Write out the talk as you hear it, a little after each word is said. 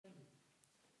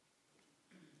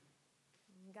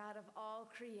God of all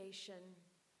creation.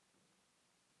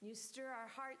 You stir our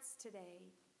hearts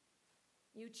today.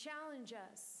 You challenge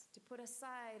us to put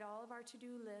aside all of our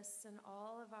to-do lists and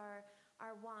all of our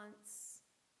wants,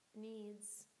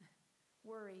 needs,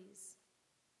 worries,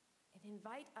 and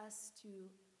invite us to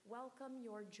welcome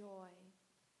your joy.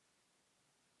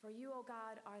 For you, O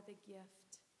God, are the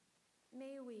gift.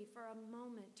 May we, for a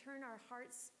moment, turn our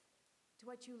hearts to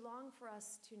what you long for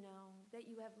us to know, that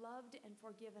you have loved and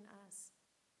forgiven us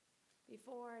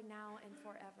before, now, and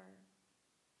forever.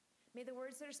 May the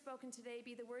words that are spoken today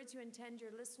be the words you intend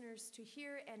your listeners to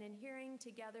hear, and in hearing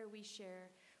together we share.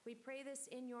 We pray this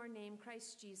in your name,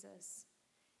 Christ Jesus.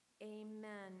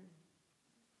 Amen.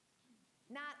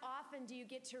 Not often do you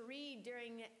get to read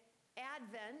during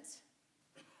Advent,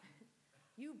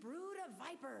 "You brood of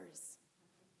vipers."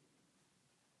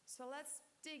 So let's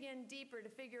dig in deeper to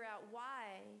figure out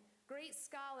why great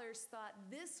scholars thought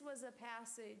this was a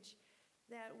passage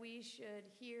that we should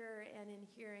hear, and in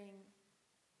hearing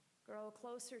grow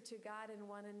closer to God and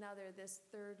one another this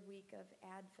third week of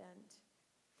Advent.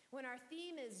 When our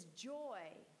theme is joy,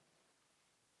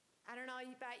 I don't know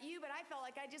about you, but I felt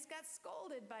like I just got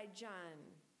scolded by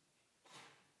John.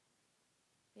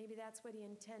 Maybe that's what he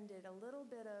intended, a little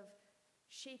bit of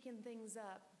shaking things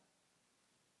up,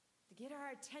 to get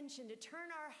our attention, to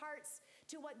turn our hearts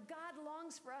to what God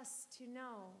longs for us to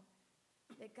know,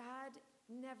 that God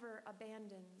never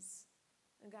abandons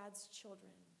God's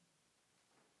children.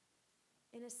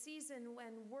 In a season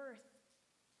when worth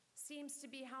seems to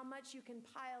be how much you can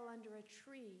pile under a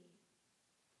tree,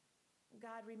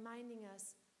 God reminding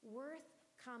us worth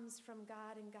comes from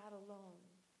God and God alone.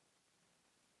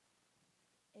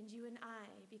 And you and I,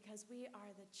 because we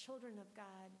are the children of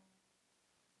God,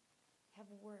 have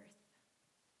worth.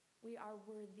 We are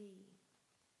worthy.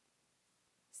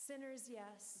 Sinners,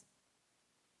 yes,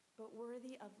 but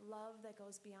worthy of love that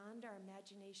goes beyond our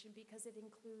imagination because it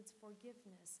includes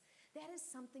forgiveness. That is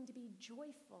something to be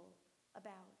joyful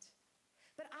about.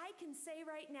 But I can say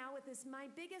right now with this, my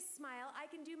biggest smile, I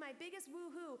can do my biggest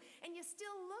woo-hoo, and you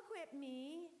still look at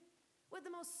me with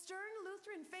the most stern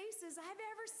Lutheran faces I've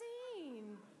ever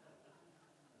seen.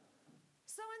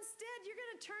 So instead, you're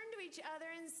going to turn to each other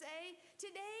and say,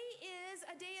 today is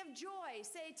a day of joy.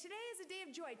 Say, today is a day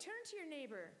of joy. Turn to your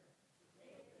neighbor.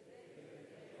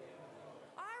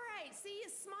 All right, see, you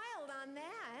smiled on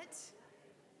that.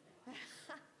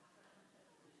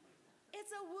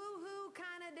 It's a woo-hoo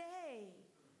kind of day.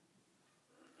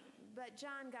 But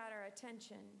John got our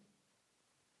attention.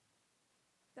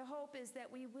 The hope is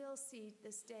that we will see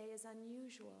this day as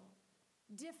unusual,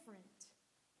 different.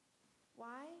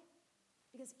 Why?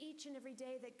 Because each and every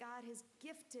day that God has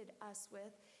gifted us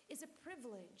with is a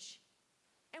privilege.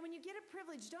 And when you get a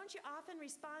privilege, don't you often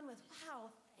respond with,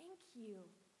 wow, thank you.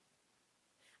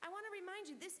 I want to remind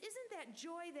you, this isn't that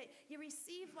joy that you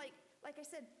receive, like I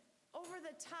said, over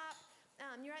the top.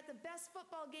 You're at the best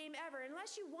football game ever,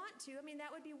 unless you want to. I mean,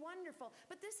 that would be wonderful.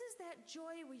 But this is that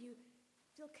joy where you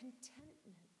feel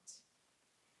contentment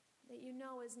that you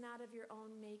know is not of your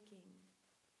own making.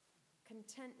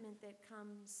 Contentment that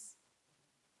comes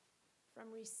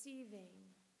from receiving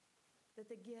that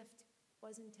the gift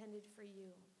was intended for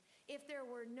you. If there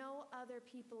were no other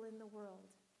people in the world,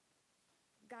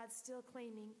 God's still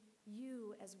claiming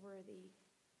you as worthy,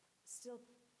 still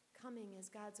coming as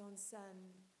God's own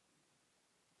Son,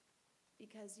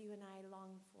 because you and I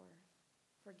long for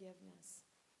forgiveness.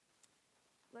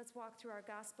 Let's walk through our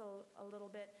gospel a little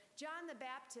bit. John the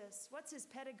Baptist, what's his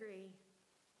pedigree?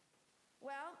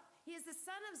 Well, he is the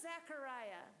son of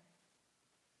Zechariah.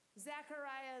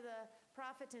 Zechariah, the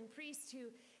prophet and priest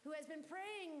who has been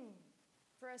praying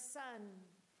for a son.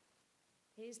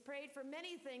 He's prayed for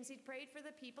many things. He's prayed for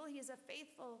the people. He is a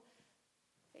faithful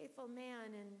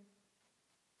man, and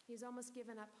he's almost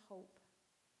given up hope.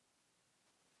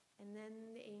 And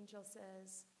then the angel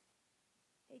says,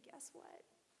 hey, guess what?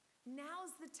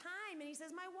 Now's the time. And he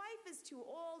says, my wife is too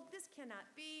old. This cannot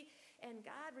be. And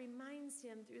God reminds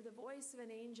him through the voice of an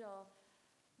angel,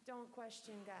 don't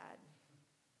question God.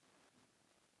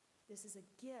 This is a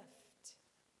gift.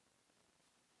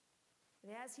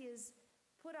 And as he is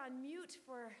put on mute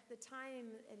for the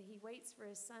time that he waits for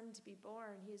his son to be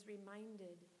born, he is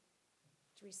reminded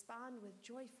to respond with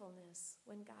joyfulness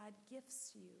when God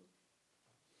gifts you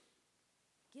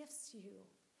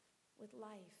with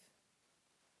life.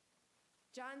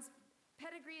 John's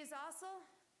pedigree is also,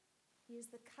 he is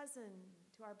the cousin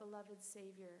to our beloved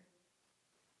Savior.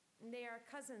 And they are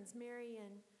cousins, Mary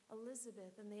and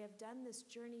Elizabeth, and they have done this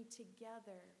journey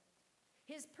together.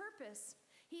 His purpose.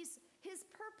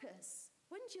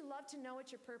 Wouldn't you love to know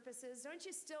what your purpose is? Don't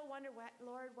you still wonder,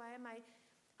 Lord, why am I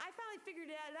I finally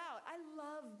figured it out. I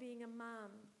love being a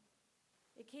mom.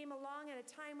 It came along at a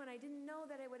time when I didn't know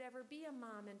that I would ever be a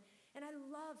mom, and I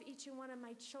love each and one of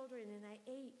my children, and I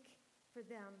ache for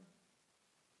them.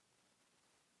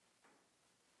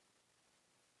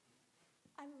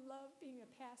 I love being a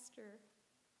pastor.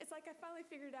 It's like I finally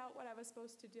figured out what I was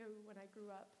supposed to do when I grew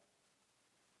up.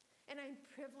 And I'm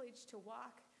privileged to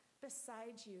walk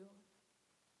beside you.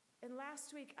 And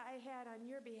last week I had on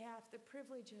your behalf the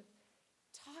privilege of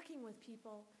talking with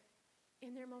people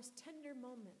in their most tender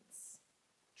moments,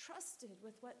 trusted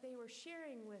with what they were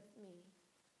sharing with me,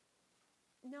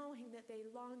 knowing that they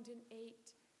longed and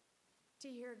ached to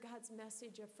hear God's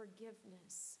message of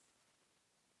forgiveness.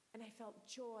 And I felt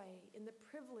joy in the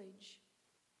privilege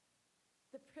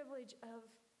of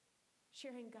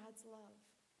sharing God's love.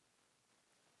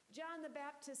 John the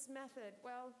Baptist's method,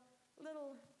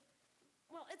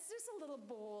 it's just a little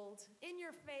bold, in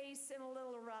your face, and a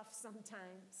little rough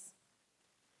sometimes.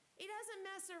 He doesn't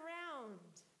mess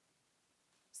around.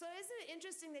 So isn't it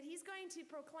interesting that he's going to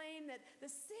proclaim that the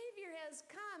Savior has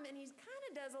come, and he kind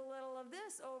of does a little of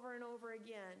this over and over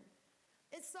again.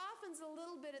 It softens a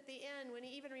little bit at the end when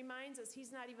he even reminds us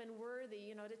he's not even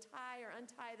worthy, to tie or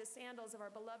untie the sandals of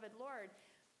our beloved Lord.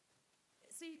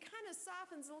 So he kind of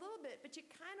softens a little bit, but you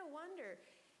kind of wonder,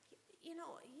 he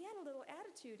had a little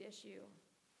attitude issue.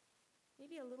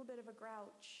 Maybe a little bit of a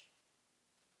grouch.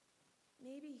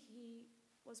 Maybe he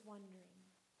was wondering,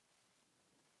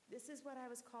 this is what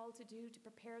I was called to do, to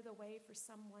prepare the way for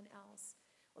someone else.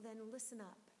 Well, then listen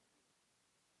up.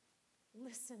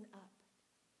 Listen up.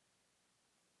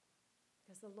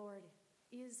 Because the Lord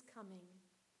is coming,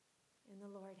 and the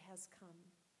Lord has come.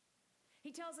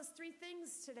 He tells us 3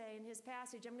 things today in his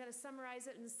passage. I'm going to summarize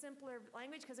it in simpler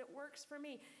language because it works for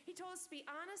me. He told us to be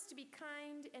honest, to be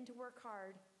kind, and to work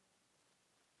hard.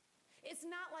 It's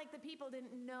not like the people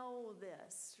didn't know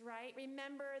this, right?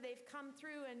 Remember, they've come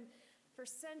through, and for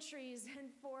centuries and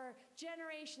for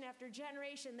generation after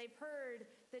generation, they've heard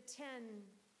the 10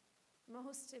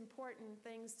 most important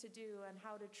things to do and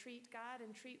how to treat God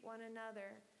and treat one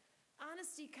another.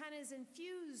 Honesty kind of is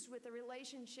infused with the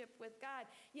relationship with God.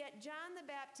 Yet John the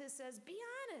Baptist says, be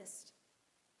honest.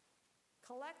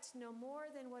 Collect no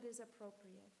more than what is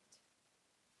appropriate.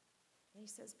 And he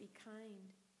says, be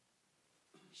kind.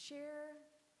 Share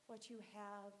what you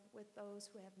have with those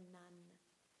who have none.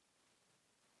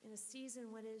 In a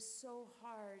season when it is so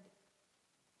hard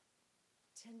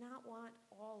to not want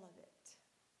all of it,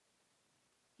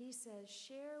 he says,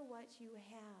 share what you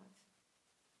have,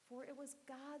 for it was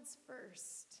God's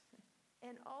first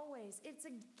and always. It's a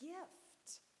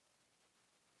gift.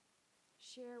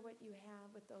 Share what you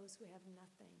have with those who have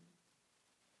nothing.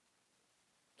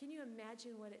 Can you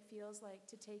imagine what it feels like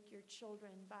to take your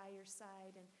children by your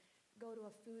side and go to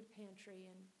a food pantry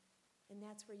and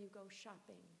that's where you go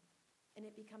shopping? And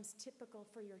it becomes typical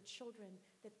for your children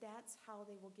that that's how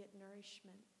they will get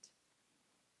nourishment.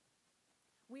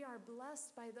 We are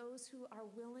blessed by those who are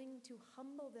willing to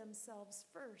humble themselves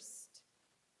first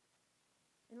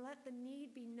and let the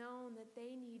need be known that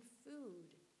they need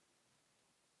food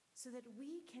so that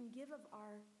we can give of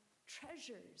our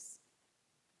treasures,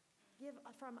 give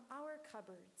from our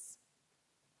cupboards,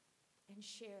 and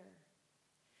share.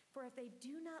 For if they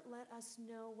do not let us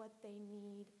know what they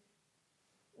need,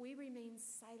 we remain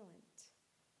silent.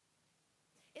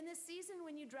 In this season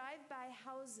when you drive by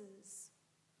houses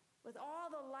with all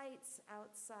the lights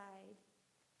outside,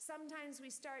 sometimes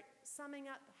we start summing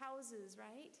up houses,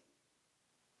 right?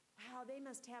 Wow, they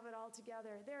must have it all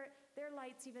together. Their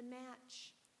lights even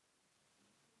match.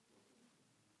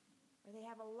 Or they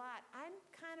have a lot. I'm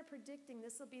kind of predicting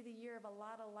this will be the year of a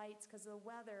lot of lights because the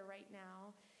weather right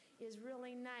now is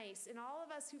really nice. And all of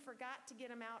us who forgot to get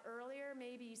them out earlier,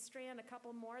 maybe strand a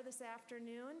couple more this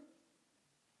afternoon.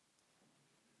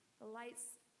 The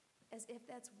lights, as if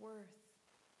that's worth.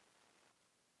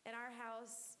 At our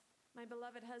house, my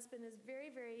beloved husband is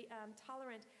very, very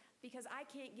tolerant because I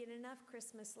can't get enough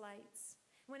Christmas lights.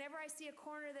 Whenever I see a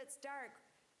corner that's dark,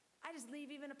 I just leave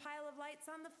even a pile of lights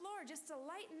on the floor just to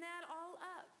lighten that all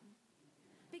up.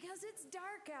 Because it's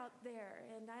dark out there,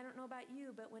 and I don't know about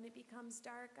you, but when it becomes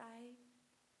dark, I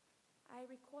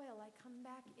recoil. I come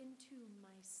back into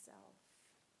myself.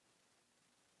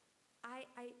 I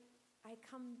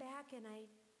come back, and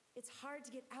it's hard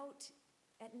to get out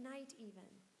at night even.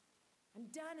 I'm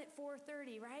done at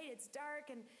 4:30, right? It's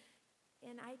dark,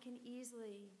 and I can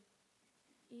easily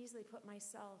put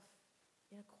myself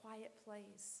in a quiet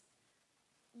place.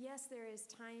 Yes, there is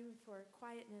time for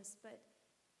quietness, but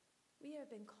we have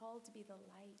been called to be the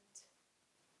light.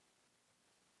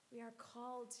 We are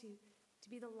called to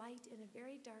be the light in a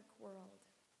very dark world.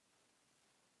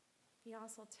 he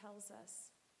also tells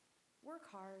us, work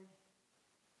hard.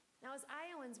 Now, as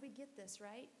Iowans, we get this,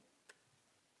 right?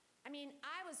 I mean,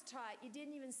 I was taught you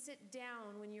didn't even sit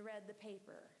down when you read the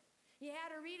paper. You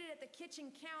had to read it at the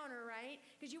kitchen counter, right?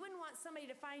 Because you wouldn't want somebody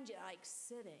to find you, like,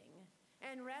 sitting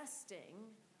and resting.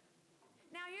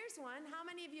 Now, here's one. How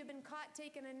many of you have been caught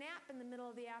taking a nap in the middle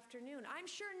of the afternoon? I'm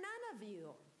sure none of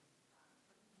you.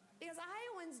 Because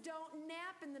Iowans don't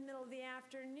nap in the middle of the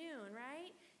afternoon,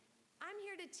 right? I'm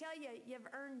here to tell you, you've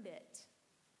earned it.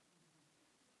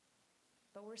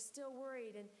 But we're still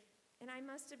worried, and I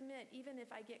must admit, even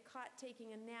if I get caught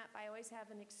taking a nap, I always have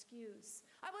an excuse.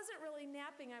 I wasn't really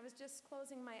napping, I was just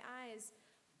closing my eyes.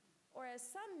 Or as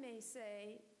some may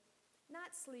say,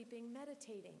 not sleeping,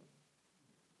 meditating.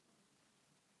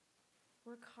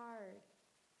 Work hard.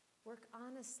 Work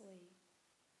honestly.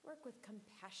 Work with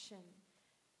compassion.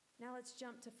 Now let's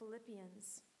jump to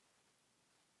Philippians.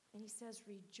 And he says,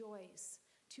 rejoice.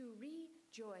 To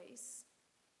rejoice,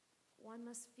 one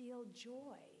must feel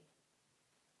joy.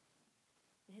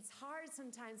 And it's hard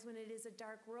sometimes when it is a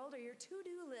dark world or your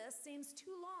to-do list seems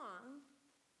too long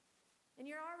and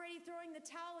you're already throwing the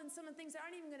towel in some of the things that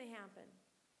aren't even going to happen.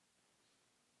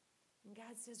 And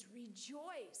God says,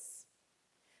 rejoice.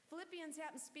 Philippians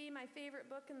happens to be my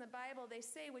favorite book in the Bible. They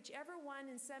say whichever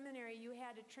one in seminary you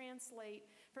had to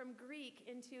translate from Greek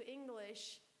into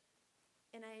English,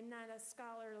 and I'm not a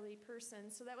scholarly person,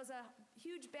 so that was a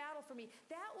huge battle for me.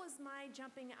 That was my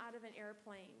jumping out of an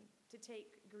airplane to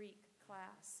take Greek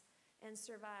class and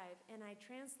survive. And I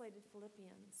translated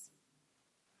Philippians.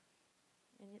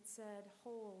 And it said,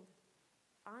 hold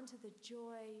onto the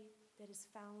joy that is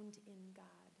found in God.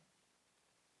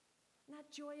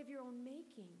 Not joy of your own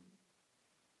making.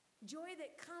 Joy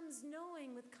that comes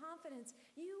knowing with confidence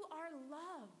you are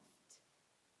loved.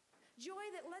 Joy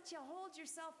that lets you hold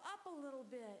yourself up a little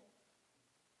bit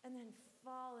and then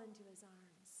fall into his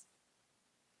arms.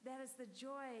 That is the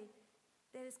joy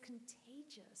that is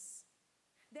contagious.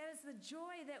 That is the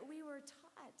joy that we were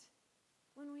taught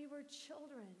when we were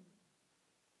children.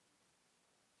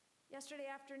 Yesterday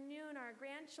afternoon, our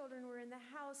grandchildren were in the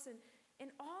house, and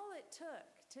all it took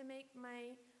to make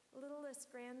my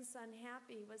littlest grandson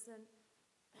happy was a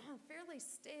fairly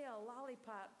stale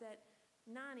lollipop that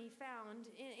Nani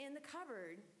found in the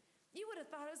cupboard. You would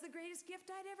have thought it was the greatest gift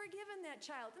I'd ever given that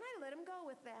child, and I let him go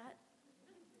with that.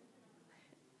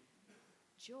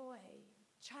 Joy,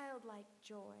 childlike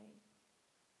joy.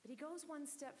 But he goes one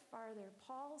step farther.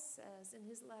 Paul says in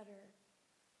his letter,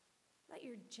 let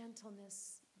your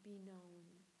gentleness be known.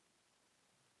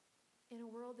 In a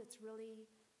world that's really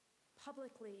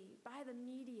publicly, by the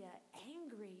media,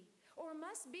 angry, or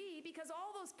must be because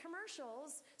all those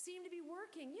commercials seem to be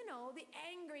working, you know, the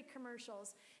angry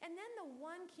commercials. And then the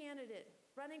one candidate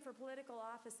running for political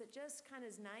office that just kind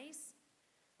of is nice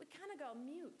would kind of go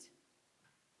mute.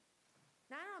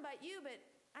 Now, I don't know about you, but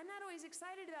I'm not always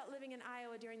excited about living in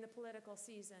Iowa during the political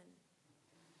season.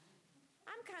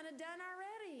 I'm kind of done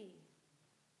already.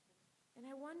 And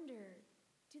I wonder,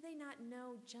 do they not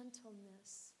know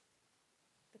gentleness,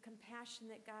 the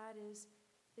compassion that God is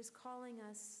calling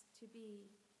us to be?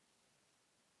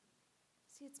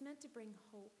 See, it's meant to bring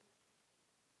hope.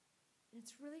 And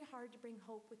it's really hard to bring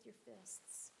hope with your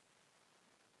fists.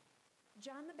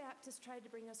 John the Baptist tried to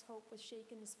bring us hope with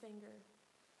shaking his finger,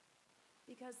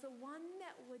 because the one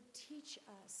that would teach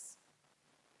us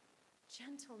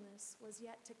gentleness was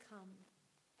yet to come.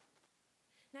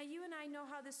 Now, you and I know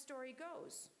how this story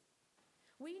goes.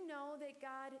 We know that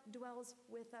God dwells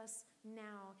with us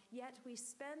now, yet we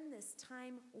spend this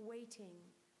time waiting.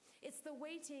 It's the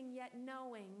waiting yet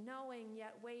knowing, knowing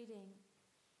yet waiting.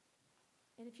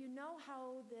 And if you know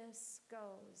how this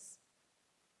goes,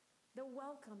 the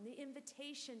welcome, the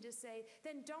invitation to say,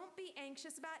 then don't be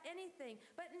anxious about anything,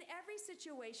 but in every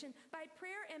situation, by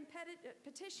prayer and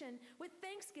petition, with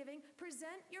thanksgiving,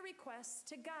 present your requests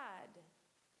to God.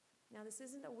 Now, this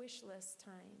isn't a wish list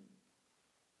time.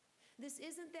 This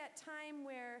isn't that time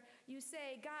where you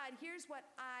say, God, here's what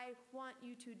I want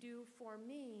you to do for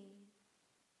me.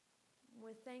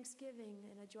 With thanksgiving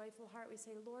and a joyful heart, we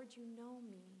say, Lord, you know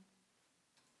me.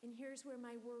 And here's where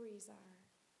my worries are.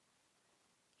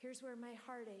 Here's where my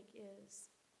heartache is.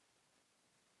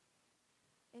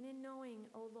 And in knowing,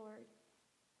 oh Lord,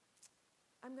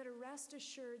 I'm going to rest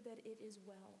assured that it is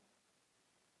well.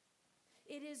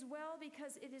 It is well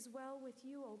because it is well with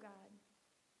you, oh God.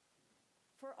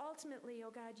 For ultimately,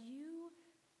 oh God, you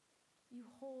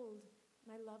hold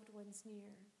my loved ones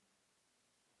near.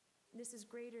 This is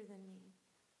greater than me.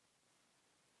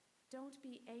 Don't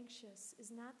be anxious is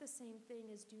not the same thing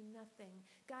as do nothing.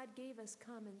 God gave us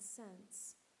common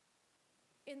sense.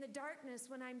 In the darkness,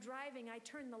 when I'm driving, I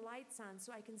turn the lights on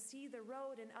so I can see the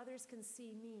road and others can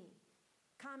see me.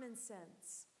 Common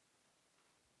sense.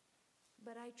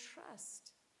 But I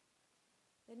trust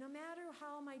that no matter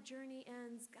how my journey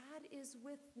ends, God is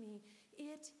with me.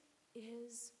 It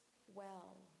is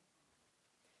well.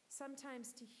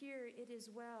 Sometimes to hear it is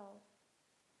well,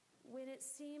 when it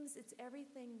seems it's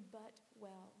everything but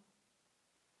well,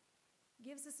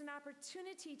 gives us an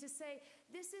opportunity to say,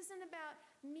 this isn't about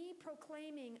me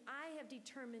proclaiming I have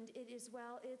determined it is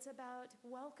well. It's about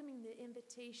welcoming the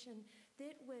invitation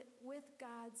that with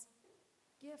God's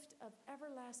gift of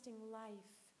everlasting life,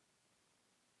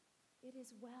 it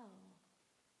is well.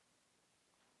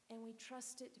 And we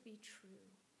trust it to be true.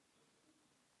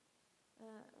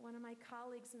 One of my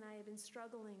colleagues and I have been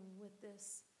struggling with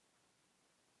this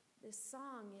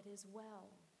song, It Is Well.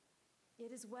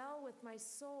 It is well with my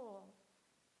soul.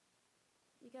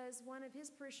 Because one of his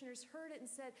parishioners heard it and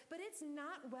said, but it's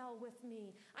not well with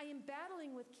me. I am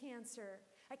battling with cancer.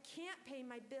 I can't pay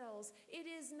my bills. It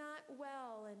is not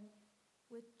well. And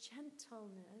with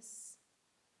gentleness,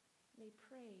 they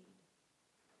prayed.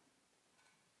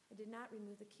 I did not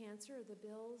remove the cancer or the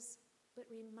bills, but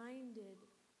reminded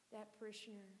that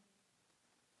parishioner,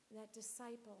 that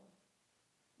disciple,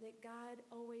 that God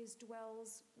always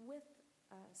dwells with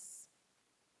us.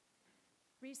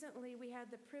 Recently, we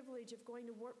had the privilege of going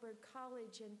to Wartburg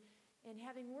College and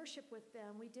having worship with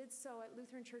them. We did so at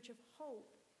Lutheran Church of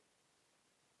Hope,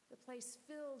 the place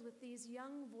filled with these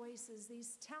young voices,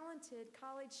 these talented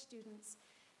college students,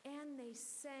 and they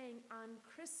sang on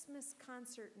Christmas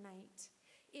concert night,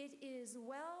 "It is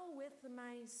well with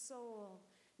my soul,"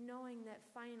 knowing that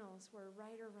finals were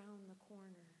right around the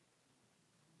corner,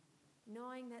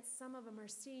 knowing that some of them are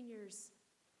seniors,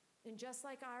 and just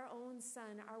like our own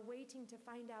son, are waiting to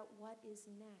find out what is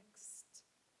next.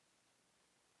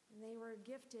 And they were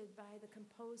gifted by the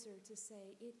composer to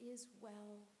say, "It is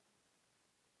well,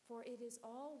 for it is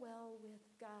all well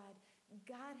with God."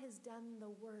 God has done the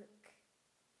work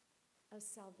of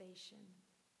salvation.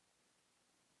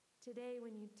 Today,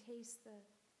 when you taste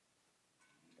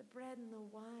the bread and the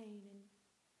wine, and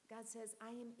God says,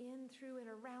 I am in, through, and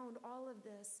around all of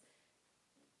this,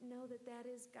 know that that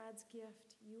is God's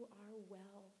gift. You are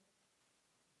well.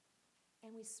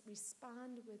 And we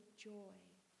respond with joy.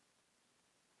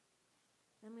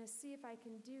 I'm going to see if I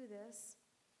can do this.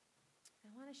 I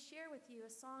want to share with you a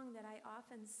song that I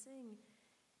often sing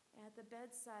at the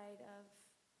bedside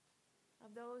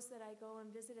of those that I go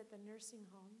and visit at the nursing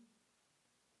home.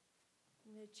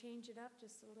 I'm going to change it up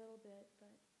just a little bit,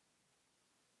 but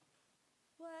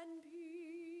when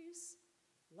peace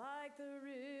like the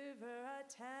river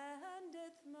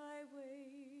attendeth my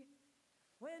way,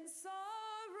 when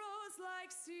sorrows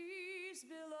like seas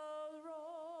below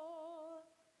roll,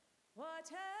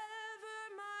 whatever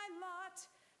my lot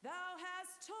thou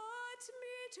hast taught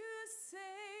me to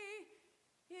say,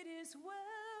 it is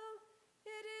well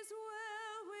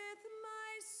with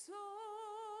my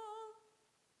soul.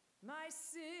 My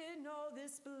sin, oh,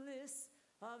 this bliss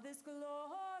of this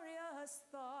glorious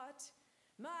thought,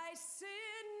 my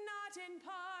sin not in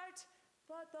part,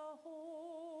 but the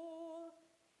whole,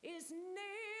 is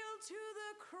nailed to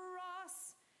the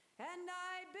cross, and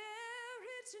I bear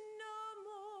it no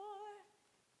more.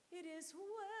 It is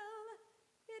well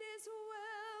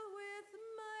with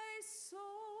my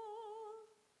soul.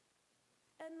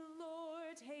 And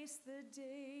Lord, haste the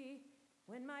day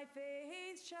when my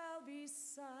faith shall be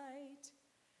sight,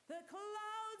 the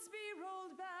clouds be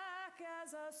rolled back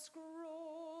as a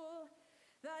scroll,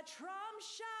 the trump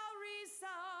shall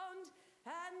resound,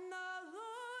 and the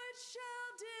Lord shall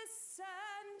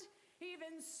descend.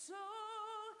 Even so,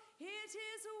 it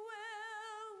is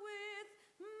well with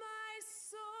my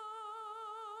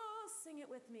soul. Sing it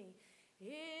with me.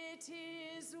 It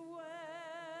is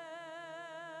well